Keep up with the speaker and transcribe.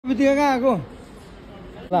बितिको कहाँ आएको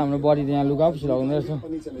ल हाम्रो बडी यहाँ लुगा पछि लगाउँदै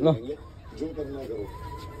रहेछ ल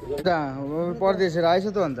परदेशहरू आएछ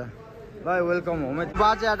त अन्त ल वेलकम होम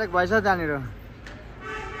बाजे अट्याक भएछ त्यहाँनिर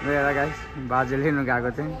हेर गाइस बाजे लिनु गएको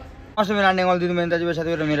थिएँ अस्ति मेरो नेङ्गल दिनु मेरो दाजुभाइ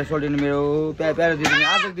साथीहरू मेरो सोल्टिनु मेरो प्यारो दिनु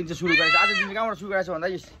आजको दिन चाहिँ सुरु गरेछ आज दिन कहाँबाट सुरु गरेछ भन्दा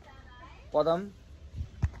पदम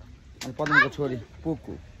अनि पदमको छोरी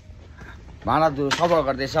पुक्कु भाँडा सफा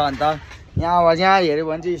गर्दैछ अन्त यहाँ अब यहाँ हेऱ्यो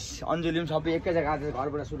भने चाहिँ अन्जुली पनि सबै एकै जग्गा आज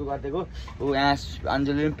घरबाट सुरु गरिदिएको ऊ यहाँ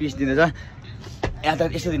अन्जुली पनि पिस दिँदैछ यहाँ त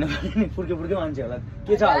यस्तो दिनु फुर्के मान्छे होला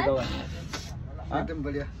के छ हाल त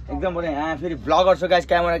एकदम बढिया यहाँ फेरि ब्लगर छ गाइस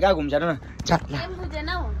क्यामेरा कहाँ घुम्छ न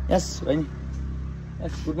यस बहिनी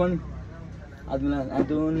यस गुड मर्निङ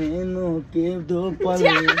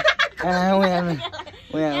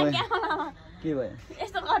के भयो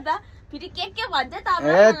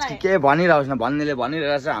के भनिरहोस् न भन्नेले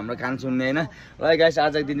भनिरहेछ हाम्रो कान सुन्ने होइन ल गाइस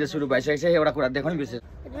आजको दिन चाहिँ सुरु भइसकेको छ एउटा कुरा देखाउनु बिर्सेँ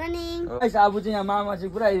गाइस अब चाहिँ यहाँ मामा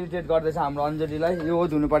चाहिँ पुरा इरिटेट गर्दैछ हाम्रो अन्जलीलाई यो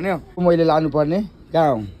धुनुपर्ने हो मैले लानुपर्ने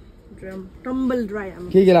कहाँ हो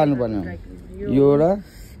के लानुपर्ने हो यो र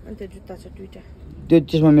त्यो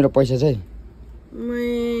त्यसमा मेरो पैसा चाहिँ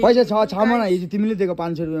पैसा छ न हिजो तिमीले दिएको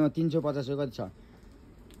 500 रुपियाँमा 350 कति छ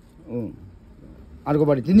अर्को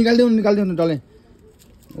बढी निकालिदेऊ डल्लै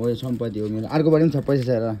हो यो सम्पत्ति हो मेरो अर्को बढी पनि छ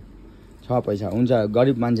पैसा छ पैसा हुन्छ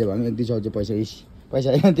गरिब मान्छे भए पनि 1-2 सौ चाहिँ पैसा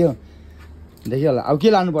होइन त्यो देखियो होला अब के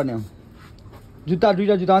लानुपर्ने हो जुत्ता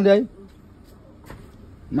दुईवटा जुत्ता आउँदै है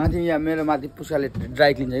माथि यहाँ मेरो माथि पुस्कारले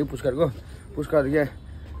ड्राई क्लिन छ कि पुस्कार के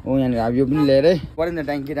हो यहाँनिर अब यो पनि लिएरै पऱ्यो नि त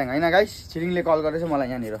ट्याङ्की होइन गाइस छिरिङले कल गरेछ मलाई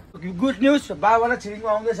यहाँनिर गुड न्युज बाबालाई छिरिङमा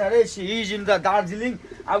आउँदैछ अरे हिज इन द दार्जिलिङ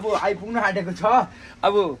अब आइपुग्नु आँटेको छ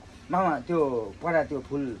अब मामा त्यो परा त्यो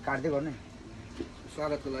फुल काट्दै गर्ने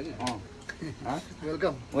स्वागतको लागि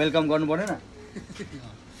वेलकम गर्नु पर्दैन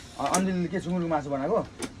अन्जलीले के सुँगुरको मासु बनाएको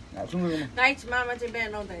सुँगुरको मामा चाहिँ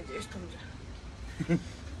बिहान आउँदा यस्तो हुन्छ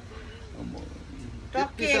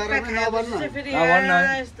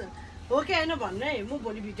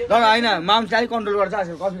होइन माम चाहिँ कन्ट्रोल गर्छ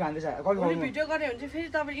कफी खाँदैछ भिडियो गऱ्यो भने चाहिँ फेरि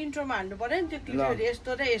तपाईँ इन्ट्रोमा हाल्नु पर्यो नि त्यो क्लिप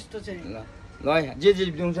यस्तो र यस्तो चाहिँ ल जे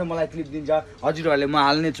दिन्छ मलाई क्लिप दिन्छ हजुरहरूले म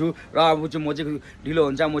हाल्ने छु र अब चाहिँ म चाहिँ ढिलो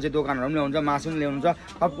हुन्छ म चाहिँ दोकानहरू पनि ल्याउँछ मासु पनि ल्याउनुहुन्छ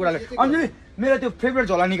सब कुराले अन्जली मेरो त्यो फेभरेट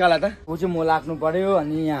झोला निकाला त ऊ चाहिँ म लाग्नु पर्यो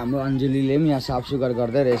अनि यहाँ हाम्रो अन्जलीले पनि यहाँ साफ सुग्घर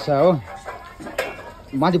गर्दै रहेछ हो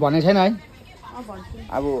माथि भनेको छैन है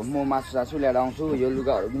अब म मासु लिएर आउँछु यो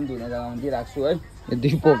लुगाहरू पनि धुने जग्गामा दिइराख्छु है यो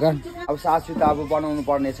 2 पोका अब सासु त अब बनाउनु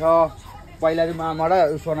पर्ने छ पहिला चाहिँ मामा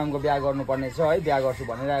र सोनामको बिहा गर्नुपर्ने छ है बिहा गर्छु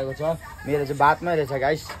भनिरहेको छ मेरो चाहिँ बातमै रहेछ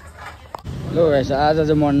गाइस ल गाइस आज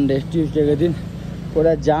चाहिँ मन्डे ट्युसडेको दिन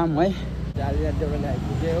पुरा जाम है जाली बेला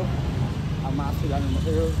आइपुग्यो हो अब मासु लानु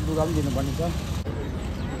मात्रै हो लुगा पनि दिनुपर्ने छ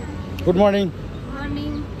गुड मर्निङ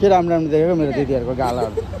के राम्रो देखेको मेरो दिदीहरूको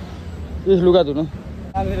गालाहरू यस लुगा धुनु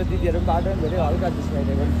मेरो दिदीहरू बाटो पनि धेरै हल्का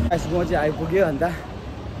जिस्काइदिएको गाइस म चाहिँ आइपुग्यो अन्त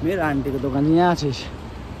मेरो आन्टीको दोकान यहाँ चाहिँ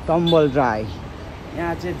टम्बल ड्राई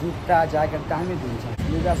यहाँ चाहिँ जुत्ता ज्याकेट दामी धुन्छ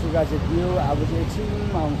लुगा सुगा चाहिँ दियो अब चाहिँ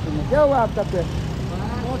एकछिनमा आउँछु म क्या हो अब तपाईँ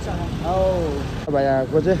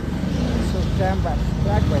भाइको चाहिँ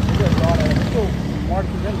ट्र्याक भइसक्यो लडेर कस्तो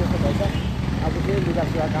मर्किन्छ नि त्यस्तो भएछ अब चाहिँ लुगा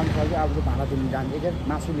सुगा काम सक्यो अब चाहिँ भाँडा धुनु जानु क्या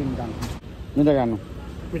मासु लिनु जानु मिठो खानु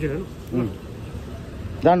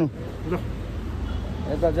जानु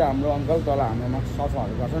यता चाहिँ हाम्रो अङ्कल तल हाम्रोमा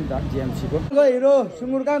सफाहरू गर्छ नि त जिएमसीको हिरो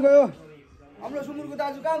सुँगुर कहाँ गयो हाम्रो सुँगुरको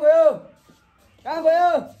दाजु कहाँ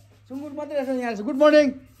गयो सुँगुर मात्रै रहेछ यहाँ गुड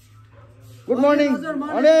मर्निङ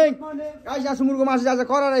गाइस यहाँ सुँगुरको मासु आज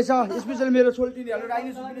करा रहेछ स्पेसली मेरो सोल्टिनीहरू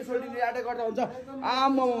राइनी सुँगुरले सोल्टिनी आँटा गर्दा हुन्छ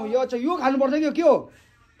आम्मा यो चाहिँ यो खानुपर्छ कि के हो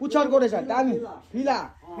पुच्छरको रहेछ दामी फिला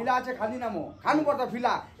चाहिँ खाँदिनँ म खानुपर्छ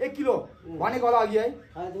फिला 1 किलो भनेको होला अघि है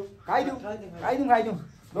खाइदिउँ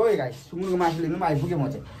ल गाइस सुँगुरको मासु लिनु पनि आइपुगेँ म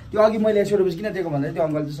चाहिँ त्यो अघि मैले 100 रुपियाँ किन दिएको भन्दा त्यो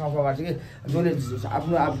अङ्कल चाहिँ सफा गर्छ कि जसले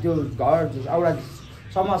आफ्नो अब त्यो घर एउटा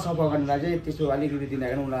समाज सफा गर्नलाई चाहिँ त्यस्तो अलिकति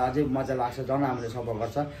दिँदाखेरि उनीहरूलाई अझै मजा लाग्छ झन् हामीले सफा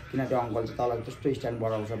गर्छ किन त्यो अङ्कल चाहिँ तल त्यस्तो स्ट्यान्ड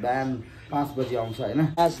बढाउँछ बिहान 5 बजी आउँछ होइन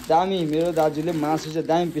दामी मेरो दाजुले मासु चाहिँ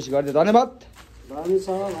दामी पिस गरिदियो धन्यवाद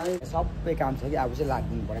सबै काम छ कि अब चाहिँ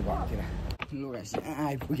लाग्दिनु पऱ्यो घरतिर ल गाइस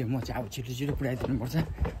आइपुग्यो म चाहिँ अब छिटो पुऱ्याइदिनुपर्छ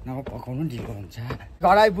नभए पकाउनु ढिलो हुन्छ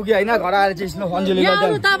घर आइपुग्यो होइन घर आएर चाहिँ अन्जली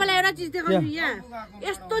तपाईँलाई एउटा चिज देखाउँछु यहाँ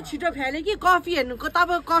यस्तो छिटो फ्याल्यो कि कफी हेर्नुको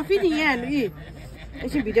तपाईँको कफी नि यहाँ हेर्नु कि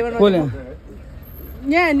यसो भिडियो बनाउनु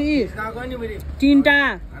यहाँ नि 3टा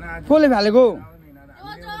कसले फालेको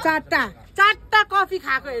 4टा कफी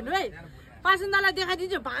खाएको हेर्नु है पासन्दालाई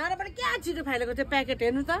देखाइदिन्छु भाँडाबाट क्या छिटो फालेको त्यो प्याकेट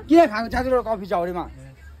हेर्नु त के खाएको 4 कफी छ हौरीमा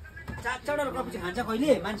 4 कफी खान्छ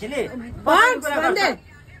कहिले मान्छेले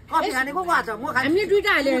कफी खाने को छ म खाने हामीले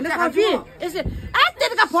 2टा हाल्यो हैन कफी यसले ए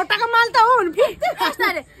त्यसको फोटाको माल त हो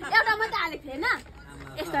एउटा मात्र हालेको थिएन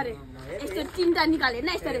यस्तो रे यस्तो तिनटा निकाले हैन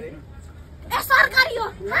यस्तो रे ए सरकारी हो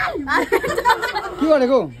के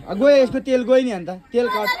गरेको गयो यसको तेल गयो नि अन्त तेल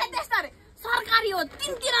कट त्यस्तो रे सरकारी हो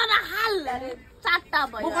तिनवटा हाल अरे चारटा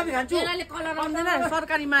भयो म कफी खान्छु यसले कलर आउँदैन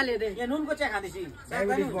सरकारी माले रे यहाँ नुनको चिया खाँदैछु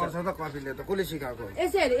डायबिटिस बढ्छ त कफीले त कसले सिकाएको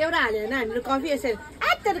यसरी एउटा हाल्यो होइन हामीले कफी यसरी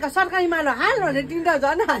एत्तेका सरकारी मालो हाल भनेर तिनवटा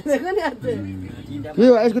झन् हाल्दैन नि अझै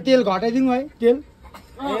यो यसको तेल घटाइदिनु है तेल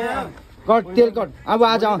कट तेल कट अब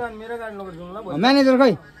आज मेरो गाडी लगेर जाउँ ल म्यानेजर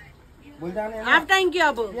खै भोलि जाने हाफ टाइम के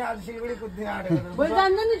अब यहाँ सिलगढी कुद्ने आँटेको भोलि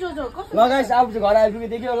जान्छ नि जो कस्तो ल गाइस अब चाहिँ घर आइपुग्यो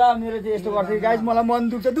देख्यो होला मेरो चाहिँ यस्तो गर्छु गाइस मलाई मन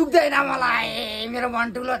दुख्दैन मलाई मेरो मन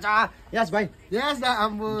ठुलो छ यस भाइ यस दा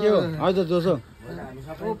आम्बो के हो हजुर जोसो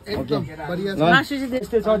एकदम बढिया ल,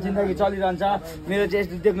 यस्तै छ जिन्दगी चलिरहन्छ मेरो चाहिँ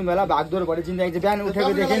यस्तो देख्नु भयो होला भागदौड भरि जिन्दगी चाहिँ बिहान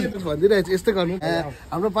उठेको देखेँ भनिरहेछ यस्तो गर्नु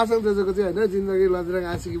हाम्रो पासाङ दाजुको चाहिँ होइन जिन्दगी लजरङ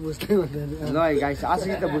आशिकी बुझ्दै भन्दैन ल गाइस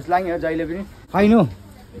आशिकी त भुस लाग्यो जहिले पनि होइन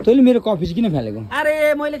तैँले मेरो कफी चाहिँ किन फालेको अरे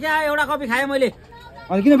मैले क्या एउटा कफी खाएँ मैले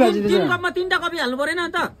अनि किन फाल्छ तीन कपमा तीनटा कफी हाल्नु परेन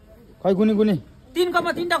अन्त खै कुनै कुनै तीन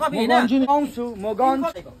कपमा तीनटा कफी म हैन गन्छु नि आउँछु म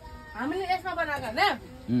गन्छु हामीले यसमा बनाएको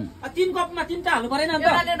होइन तीन कपमा तीनटा हाल्नु परेन अन्त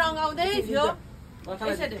एउटाले रङ्गाउँदै थियो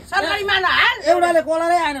यसरी सरकारी मालो हाल एउटाले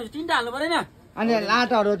कलरै आएन तीनटा हाल्नु परेन अनि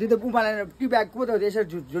लाटाहरू त्यो उमालेर टिब्याग को त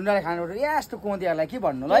यसरी झुन्डाले खानु यस्तो कोन्तीहरूलाई के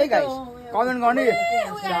भन्नु ल है गाइस कमेन्ट गर्ने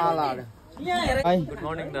सालाहरू यहाँ हेर है गुड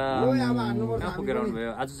मर्निङ कहाँ पुगेर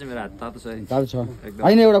आउनुभयो आज चाहिँ मेरो हात तातो छ है तातो छ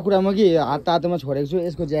होइन एउटा कुरा म कि हात तातोमा छोडेको छु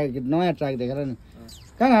यसको ज्याकेट नयाँ ट्र्याक देखेर नि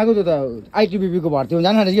कहाँ गएको त्यो त आइटिबिपीको भर्ती हुन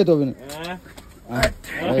जानु के तँ पनि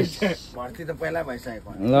भर्ती त पहिला भइसकेको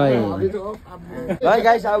ल है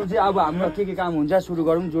गाइस अब चाहिँ अब हाम्रो के काम हुन्छ सुरु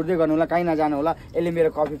गरौँ जोड्दै गर्नु होला कहीँ नजानु होला यसले मेरो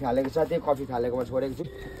कफी फालेको छ त्यही कफी फालेकोमा छोडेको छु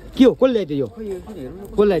के हो कसले ल्याइदियो यो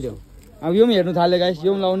कसले ल्याइदियो अब यो पनि हेर्नु थाल्यो गाइस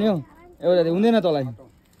यो पनि लाउने हो एउटा हुँदैन तँलाई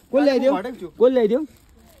कसले ल्याइदियो कसले ल्याइदियो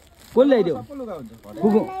कसले ल्याइदियो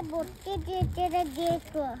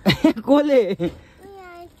कसले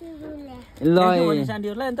ल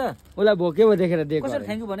सान्डीहरुलाई अन्त उसलाई भोके भयो देखेर दिएको कसरी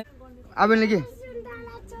थ्याङ्क यू भने आबेलले के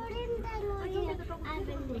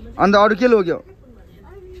अन्त अरू के लग्यो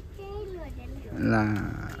ल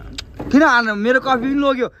किन हाल्नु मेरो कफी पनि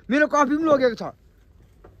लग्यो मेरो कफी पनि लगेको छ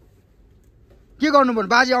के गर्नु पर्ने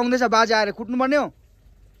बाजे आउँदैछ बाजे आएर कुट्नु पर्ने हो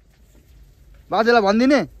बाजेलाई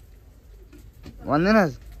भनिदिने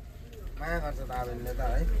भन्दैनस् माया गर्छ त आबेलले त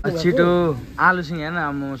है छिटो आलुसँग हेर्न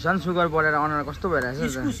म सन सुगर बढेर अनुहार कस्तो भइरहेछ नि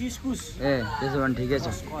त इस्कुस ए त्यसो भने ठिकै छ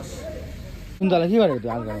सुन्तला के गरेको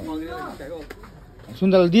त्यो हालको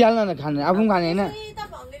सुन्तला दिइहाल्न न खाने आफू पनि खाने होइन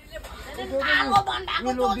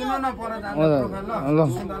लोग्दिनु न पर ल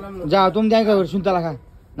जा तँ पनि त्यहीँ गएर सुन्तला खा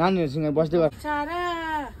नानीहरूसँग बस्दै गर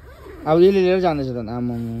अब यसले लिएर जाँदैछ त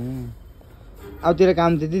आम्मा अब तेरो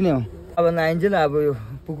काम त्यति नै हो अब नआइन्छ नि अब यो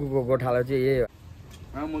पुकुको गोठालो चाहिँ यही हो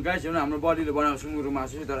म गाइस हेर्नु हाम्रो बडीले बनाएको सुँगुरको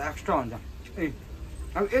मासु चाहिँ तर एक्स्ट्रा हुन्छ ए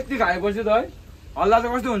अब यति खाएपछि त है हल्ला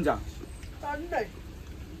चाहिँ कस्तो हुन्छ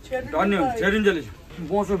धन्य हुन्छ छेरिन्जेली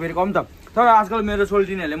बोसो फेरि कम त तर आजकल मेरो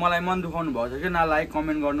सोल्टिनीहरूले मलाई मन दुखाउनु भएको छ कि न लाइक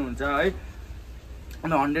कमेन्ट गर्नुहुन्छ है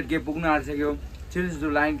अन्त 100K पुग्नु आँटिसक्यो छिटो छिटो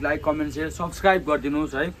लाइक कमेन्ट सेयर सब्सक्राइब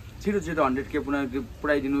गरिदिनुहोस् है छिटो छिटो 100K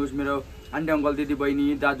पुऱ्याइदिनुहोस् मेरो आन्टी अङ्कल दिदीबहिनी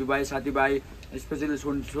दाजुभाइ साथीभाइ स्पेसली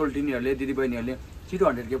सोल्टिनीहरूले दिदीबहिनीहरूले छिटो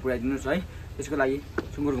 100K पुऱ्याइदिनुहोस् है त्यसको लागि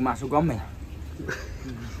सुँगुरको मासु गम्मै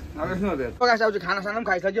अब चाहिँ खानासाना पनि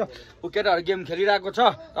खाइसक्यो ऊ केटाहरू गेम खेलिरहेको छ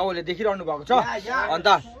तपाईँहरूले देखिरहनु भएको छ अन्त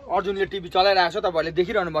अर्जुनले टिभी चलाइरहेको छ तपाईँहरूले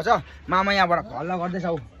देखिरहनु भएको छ मामा यहाँबाट हल्ला गर्दैछ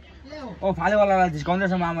ओ फालेवालालाई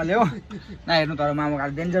झिस्काउँदैछ मामाले हो नहेर्नु तर मामाको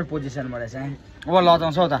आज डेन्जर पोजिसनमा रहेछ अब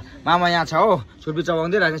लजाउँछ हौ त मामा यहाँ छ हो छुर्पी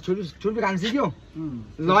चबाउँदै रहेछ छुर्पी खानु सिक्यो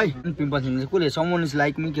ल है पिम्पल सिंह कसले समोन इज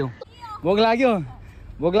लाइक मी के हो भोक लाग्यो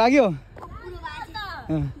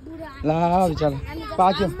ला बिचरा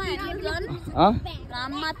पाक्यो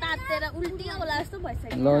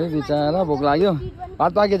ल है बिचरा भोक लाग्यो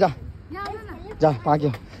भात पाक्यो जा पाक्यो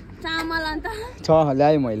चामल अन्त छ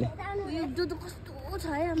ल्याएँ मैले दुध कस्तो छ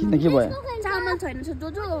है किन के भयो चामल छैन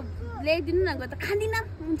जो ल्याइदिनु न त खाँदिन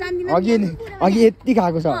जान्दिन अघि यति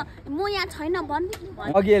खाएको छ म यहाँ छैन भन्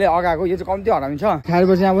अघि यसले अगाएको यो चाहिँ कम्ती हरामी छ खाएर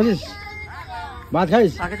पछि यहाँ बसिस् भात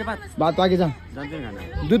खाइस् भात पाकेछ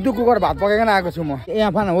दुध कुकर भात पकाइकन आएको छु म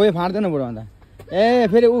यहाँ फान हो फाँड्दैन बुढो अन्त ए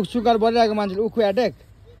फेरि ऊ सुगर बढिरहेको मान्छेले उखु एटेक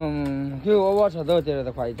के ओभर छ त हौ तेरो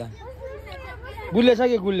त खुवाइ त गुल्ले छ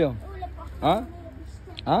कि गुल्यो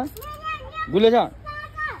गुल्ले छ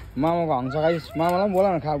मामाको हङ्स खाइस् मामालाई पनि बोला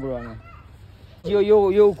न खा बुढो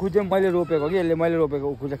यो उखु चाहिँ मैले रोपेको कि यसले मैले रोपेको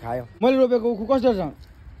उखु चाहिँ खायो मैले रोपेको उखु कस्तो छ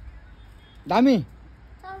दामी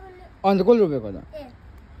अन्त कसले रोपेको त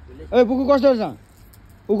ए पुकु कस्तो छ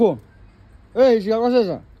उखु ए हिस्का कस्तो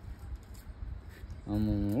छ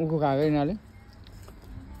उखु खाएको यिनीहरूले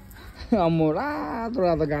रातो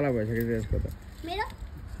रातो गाला भइसक्यो यसको त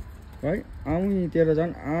है आउँ तेरो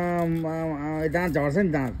झन् दाँत झर्छ नि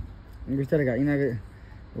दाँत बिस्तारै खा यिनीहरूको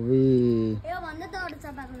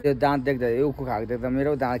त्यो दाँत देख्दा यो उखु खाएको देख्दा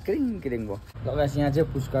मेरो दाँत क्रिङ क्रिङ भयो लगाएपछि यहाँ चाहिँ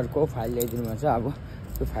पुस्करको फाइल ल्याइदिनु भन्छ अब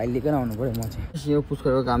त्यो फाइल लिएर आउनु पऱ्यो म चाहिँ यो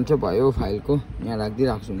पुस्करको काम चाहिँ भयो फाइलको यहाँ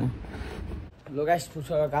राखिदिइराख्छु म लगाइस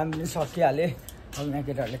पुस्करको काम पनि सकिहालेँ अब यहाँ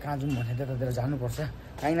केटाहरूले कहाँ जाउँ भने त्यतातिर जानुपर्छ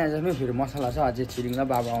काहीँ नजानु फेरि मसला छ अझै छिरिङ र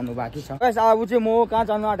बाबा आउनु बाँकी छ अब चाहिँ म कहाँ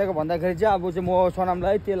जानु आँटेको भन्दाखेरि चाहिँ अब चाहिँ म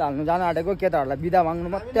सोनामलाई तेल हाल्नु जानु आँटेको केटाहरूलाई बिदा माग्नु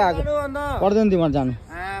मात्रै आएको पर्दैन तिमीहरू जानु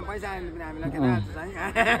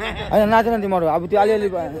होइन नाचेन तिमीहरू अब त्यो अलिअलि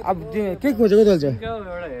अब के खोजेको तैँले चाहिँ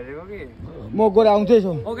म गएर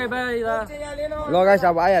आउँदैछु लगाइस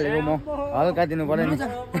अब आइहालेको म हल्का दिनु पऱ्यो नि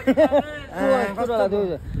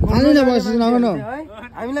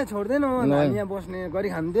हामीलाई छोड्दैनौ यहाँ बस्ने गरी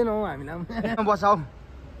खाँदैनौ हामीलाई बस आऊ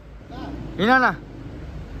हिँड न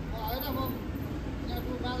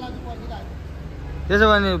त्यसो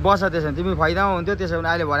भने बस त्यसो भने तिमी फाइदामा हुन्थ्यो त्यसो भने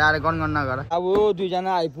अहिले भरे आएर गनगन नगर अब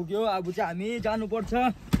दुईजना आइपुग्यो अब चाहिँ हामी जानुपर्छ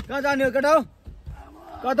कहाँ जाने हो केटा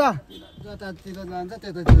कता जतातिर जान्छ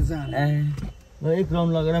त्यतातिर जान्छ एक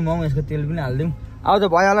राउन्ड लगेर म यसको तेल पनि हालिदिउँ अब त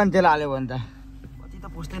भइहाल्यो नि तेल हाल्यो भने त कति त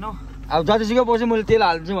पस्दैन अब जतिसुकै पस्यो मैले तेल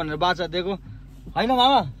हाल्छु भनेर बाचा दिएको होइन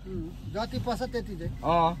मामा जति पस्छ त्यति चाहिँ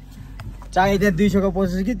चाहे त्यहाँ 200को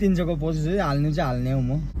पसेछु कि 300को पसेछु हाल्नु चाहिँ हाल्ने हो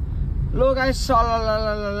म लो गाइस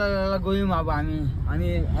सल्ल गयौँ अब हामी अनि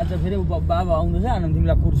आज फेरि बाबा आउँदैछ अनि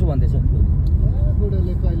तिमीलाई कुर्छु भन्दैछ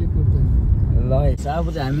बुढोले कहिले कुर्दैन ल अब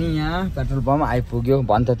चाहिँ हामी यहाँ पेट्रोल पम्प आइपुग्यो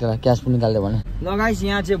भन्छ त्यसलाई क्यास पनि निकाल्यो भने ल गाइस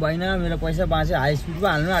यहाँ चाहिँ भएन मेरो पैसा बाँच्यो हाई स्पिडमा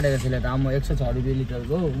हाल्नु आँटेको थिएँ त म 106 रुपियाँ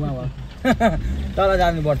लिटरको तल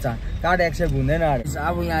जानुपर्छ कार्ड एक्सेप्ट हुँदैन अरे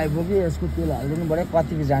अब यहाँ आइपुग्यो यसको तेल हालिदिनु पऱ्यो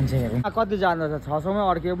कतिको जान्छ हेरौँ कति जाँदो छ 600 मै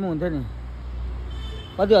अड्के पनि हुन्थ्यो नि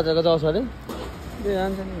कति हजारको जाउँछ अरे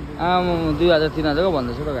आमा 2000 3000 को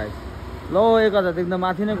भन्दैछु त गाइस ल 1000 देखि त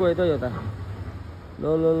माथि नै गयो त यो त ल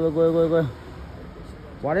ल ल गयो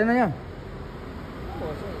भरेन यहाँ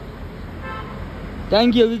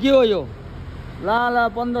ट्याङ्की हो कि के हो यो ला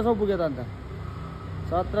 1500 पुग्यो त अन्त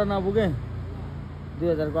 17 नपुगे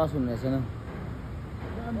 2000 क्रस हुने छैन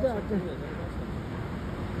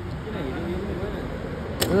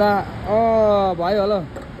ल भयो होला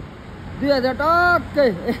 2000 टक्कै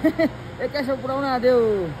 2100 पुऱ्याउन आँट्यो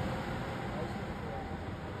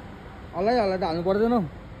हल्लै त हाल्नु पर्दैन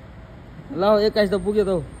ल 21 त पुग्यो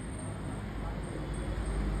त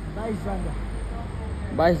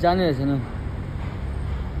 22 जाने रहेछ नि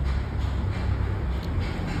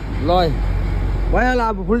ल भयो होला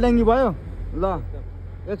अब फुल ट्याङ्की भयो ल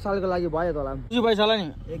 1 सालको लागि भयो त होला खुसी भइस होला नि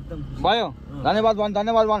एकदम भयो धन्यवाद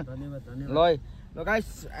भन ल गाइस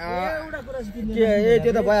के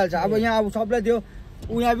त्यो त भइहाल्छ अब यहाँ अब सबलाई त्यो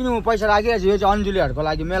यहाँ पनि म पैसा राखिरहेको छु यो चाहिँ अन्जुलीहरूको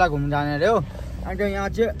लागि मेला घुम्नु जाने अरे हो अनि त्यो यहाँ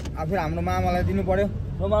चाहिँ फेरि हाम्रो मामालाई दिनु पर्यो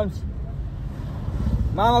हो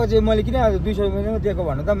मामाको चाहिँ मैले किन 200 रुपियाँ दिएको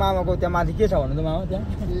भन्नु त मामाको त्यहाँ माथि के छ भन्नु त मामा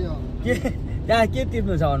त्यहाँ के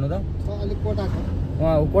तिर्नु छ भन्नु त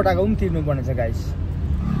कोटाको पनि तिर्नु पर्ने छ गाइस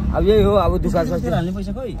अब यही हो अब दुःख हाल्ने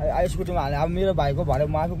पैसा खोइ स्कुटीमा हाल्ने अब मेरो भाइको भरे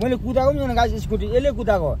म आफू मैले कुदाएको पनि छैन गाइस स्कुटी यसले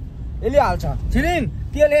कुदाएको यसले हाल्छ छिरिङ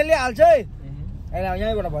तेल यसले हाल्छ है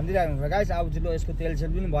यहीँबाट भनिदिइरहेको हुन्छ गाइस अब चाहिँ यसको तेल सेल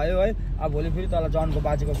पनि भयो है अब भोलि फेरि तल जनको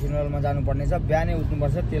बाजेको फ्युनरलमा जानुपर्ने छ बिहानै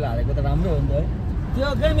उठ्नुपर्छ तेल हालेको त राम्रो हो नि त है त्यो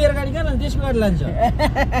फेरि मेरो गाडी कहाँ लान्छ त्यसको गाडी लान्छ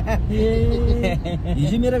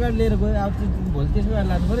हिजो मेरो गाडी लिएर गयो अब भोलि त्यसको गाडी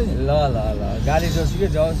लानु पऱ्यो नि ल गाडी जोसुकै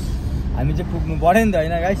जाओस् हामी चाहिँ पुग्नु पऱ्यो नि त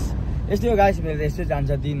होइन गाइस यस्तै हो गाइस मेरो यस्तै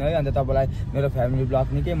जान्छ दिन है अन्त तपाईँलाई मेरो फ्यामिली ब्लग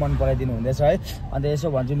निकै मन पराइदिनु हुँदैछ है अन्त यसो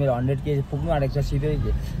भन्छु मेरो 100K पुग्नु आँटेको छ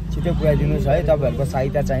छिटै पुऱ्याइदिनुहोस् है तपाईँहरूको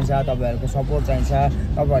सहायता चाहिन्छ तपाईँहरूको सपोर्ट चाहिन्छ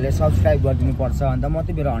तपाईँहरूले सब्सक्राइब गरिदिनुपर्छ अन्त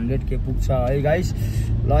मात्रै मेरो 100K पुग्छ है गाइस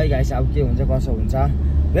ल है गाइस अब के हुन्छ कसो हुन्छ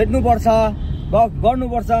भेट्नुपर्छ गफ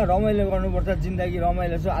गर्नुपर्छ रमाइलो गर्नुपर्छ जिन्दगी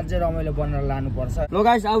रमाइलो छ अझै रमाइलो बनाएर लानुपर्छ ल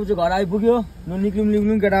गाइस अब चाहिँ घर आइपुग्यो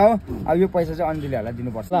निक्लिउँ केटा हो अब यो पैसा चाहिँ अन्जुलीहरूलाई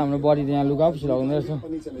दिनुपर्छ हाम्रो बडी यहाँ लुगा पछि लगाउने रहेछ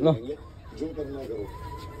ल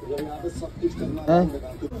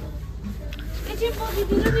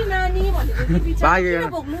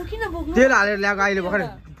तेल हालेर ल्याएको अहिले भर्खर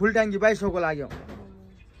फुल ट्याङ्की 2200 को लाग्यो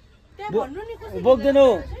बोक्दैनौ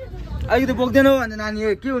अहिले त बोक्दैनौ अन्त नानी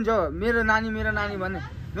के हुन्छ मेरो नानी भन्दै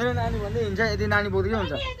हिँड्छ यदि नानी बोक्दै के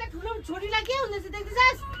हुन्छ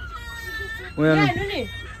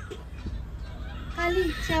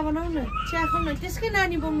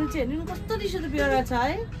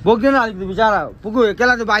बोक्दैन अलिकति बिचरा पुग्यो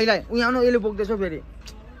केला त भाइलाई उहाँ आउनु यसले बोक्दैछ फेरि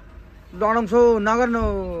डराउँछौ नगर्नु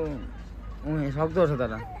सक्दो छ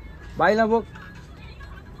तर भाइलाई बोक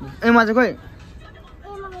एमा चाहिँ खोइ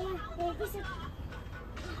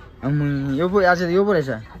यो पो आज यो पो रहेछ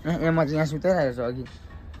एमा चाहिँ यहाँ सुताइरहेको छ अघि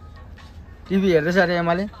टिभी हेर्दैछ अरे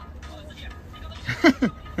एमाले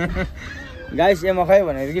गाइस एमा खै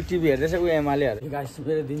भनेर कि टिभी हेर्दैछ ऊ एमाले हेर्छ गाइस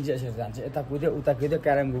फेरि दिन चाहिँ यसरी जान्छ यता कुद्यो उता कुद्यो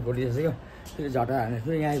क्यारमको घोडिसक्यो फेरि झटा हानेर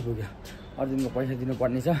फेरि यहाँ आइपुग्यो अर्जुनको पैसा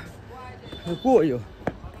दिनुपर्ने छ को हो यो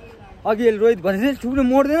अघि रोहित भनेपछि थुप्रो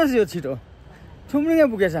मोड्दैनस् यो छिटो थुप्रो यहाँ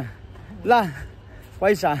पुगेछ ल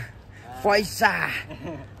पैसा पैसा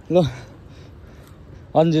ल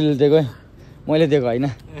अन्जुले दिएको है मैले दिएको होइन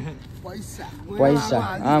पैसा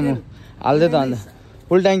आमु हाल्दै त अन्त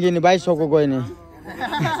फुल ट्याङ्की नि 2200 को गयो नि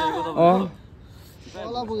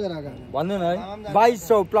भन्नु न है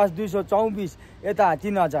 2200 प्लस 224 यता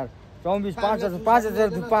 3000 24 5000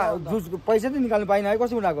 5000 पैसा त निकाल्नु पाइन है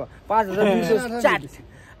कसो उनीहरूको 5200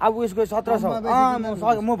 अब उसको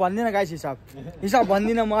 1700 म भन्दिनँ गाइस हिसाब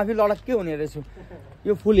भन्दिनँ म आफै लडक्कै हुने रहेछु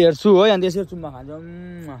यो फुल हेर्छु है अनि त्यसरी चुम्मा खान्छु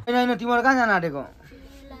होइन तिमीहरू कहाँ जान आँटेको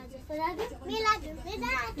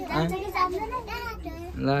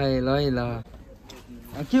ल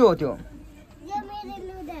के हो त्यो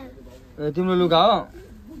ए तिम्रो लुगा हो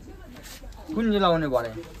कुन चाहिँ लगाउने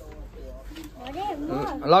भरे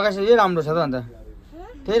लगाएछ यही राम्रो छ त अन्त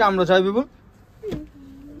त्यही राम्रो छ है बिपुल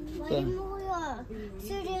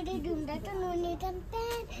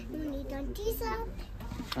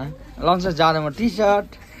लन्छ जाडोमा टी सर्ट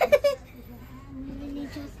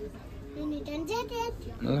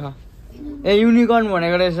ए युनिकर्न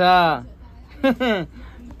भनेको रहेछ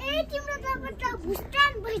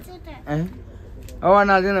अब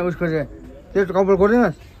नाल्दैन उसको चाहिँ त्यो कपाल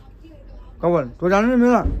खोल्दैनस् कपाल तँ जानु नि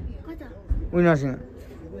मेला उनीहरूसँग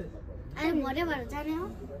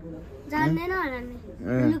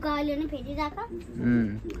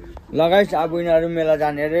लगाइस् अब उनीहरू मेला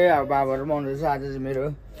जाने अरे अब बाबाहरू पनि आउँदैछ आज चाहिँ मेरो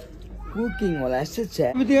कुकिङ होला यस्तो छ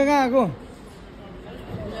बितिको कहाँ आएको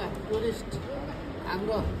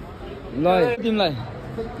ल तिमीलाई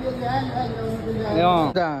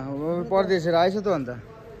परदेशहरू आएछ त अन्त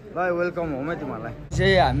ल वेलकम होम है तिमीहरूलाई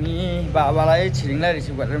चाहिँ हामी बाबालाई छिरिङलाई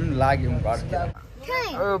रिसिभ गरेर पनि लाग्यौँ घर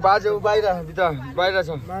बाजे ऊ बाहिर भित्र बाहिर छ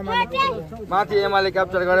माथि एमाले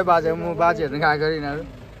क्याप्चर गरे बाजे म बाजे हेर्नु गएको अरे यिनीहरू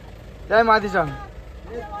त्यही माथि छ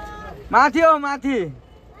माथि हो माथि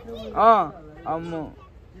अम्मो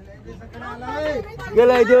के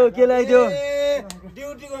लगाइदियो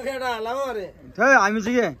ड्युटीको केटा होला हो अरे थै हामी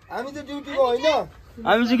चाहिँ के हामी त ड्युटीको होइन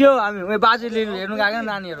हामी चाहिँ के हो हामी बाजेले हेर्नु गएको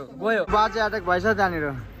नानीहरू गयो बाजे अट्याक भएछ त्यहाँनिर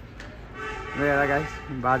गएर गाइस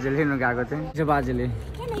बाजेले हेर्नु गएको चाहिँ बाजेले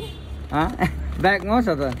ब्यागमा छ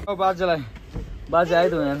त बाजे आयो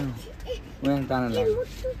त उहाँ ताना लाग्यो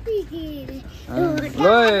ल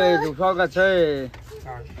स्वागत छ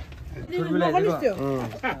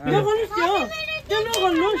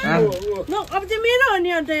अब चाहिँ मेरो हो नि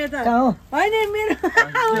अन्त यता होइन मेरो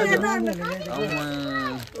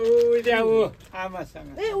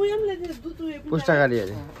पुस्तकाली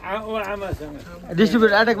अरे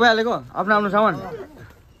डिस्ट्रिब्युटर एट्याक भइहालेको आफ्नो आफ्नो सामान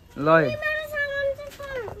ल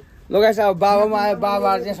लगाइस अब बाबामा आयो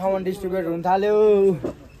बाबाहरू चाहिँ सामान डिस्ट्रिब्युट हुन थाल्यो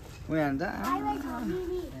उयो अन्त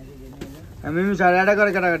मिमी छ एट्याक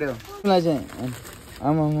गरेको केटाकेटी हो उसलाई चाहिँ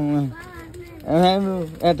आमा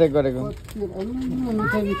एट्याक गरेको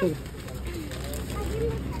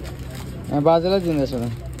बाजेलाई दिँदैछ त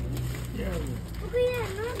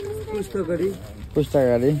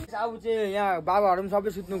पुस्तकाली अब चाहिँ यहाँ बाबाहरू पनि सबै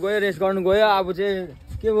सुत्नु गयो रेस्ट गर्नु गयो अब चाहिँ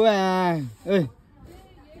के भयो यहाँ ए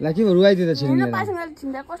ल के भयो रुवाइदिँदा छिरिङ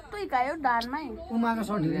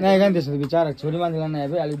नै गान त्यसो बिचारा छोरी मान्छेलाई नै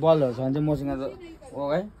अब अलिक बलहरू छ भने चाहिँ मसँग त हो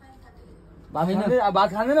है भात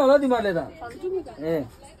खाँदैन होला तिमीहरूले त ए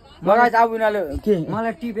मलाई त अब उनीहरूले के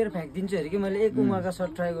मलाई टिपेर फ्याँकिदिन्छु अरे कि मैले एक उमारका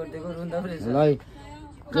सर्ट ट्राई गरिदिएको रुन्दा पनि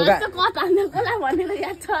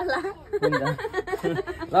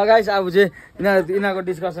ल गाइस अब चाहिँ यिनीहरूको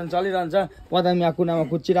डिस्कसन चलिरहन्छ पदम यहाँ कुनामा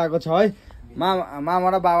कुचिरहेको छ है मामा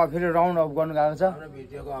र बाबा फेरि राउन्ड अप गर्नु गएको छ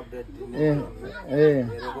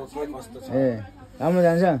ए राम्रो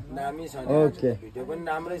जान्छ दामी छ ओके भिडियो पनि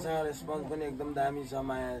राम्रै छ रेस्पोन्स पनि एकदम दामी छ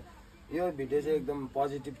माया यो भिडियो चाहिँ एकदम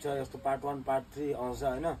पोजिटिभ छ यस्तो पार्ट 1 पार्ट 3 आउँछ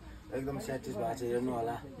होइन एकदम सेटिस भएको छ हेर्नु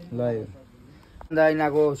होला ल अन्त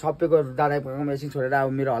यिनीहरूको सबैको दादा एकछिन छोडेर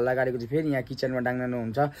अब मेरो हल्ला गाडीको चाहिँ फेरि यहाँ किचनमा डाङ्नु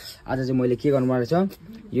हुन्छ आज चाहिँ मैले के गर्नुपर्ने छ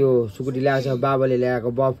यो सुकुटी ल्याएको छ बाबाले ल्याएको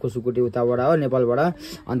बफको सुकुटी उताबाट हो नेपालबाट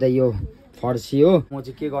अन्त यो फर्सी हो म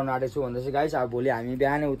चाहिँ के गर्नु आँटेको छु भन्दा चाहिँ गाइस अब भोलि हामी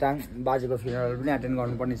बिहानै उता बाजेको फिनरल पनि एटेन्ड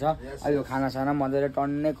गर्नुपर्ने छ अब यो खानासाना मजाले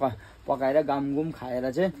टन्नै पकाएर गामगुम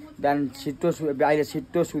खाएर चाहिँ बिहान अहिले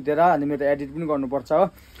छिट्टो सुतेर अन्त मेरो एडिट पनि गर्नुपर्छ हो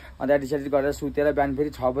अन्त एडिट गरेर सुतेर बिहान फेरि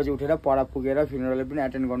 6 बजी उठेर पढा पुगेर फिनरल पनि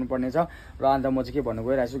एटेन्ड गर्नुपर्ने छ र अन्त म चाहिँ के भन्नु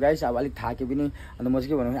गइरहेको छु गाइस अब अलिक थाके पनि अन्त म चाहिँ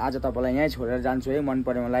के भन्नु आज तपाईँलाई यहीँ छोडेर जान्छु है मन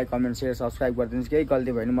पऱ्यो मलाई कमेन्ट सेयर सब्सक्राइब गरिदिनुहोस् केही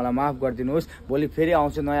गल्ती भयो भने मलाई माफ गरिदिनुहोस् भोलि फेरि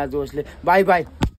आउँछु नयाँ जोसले बाई बाई।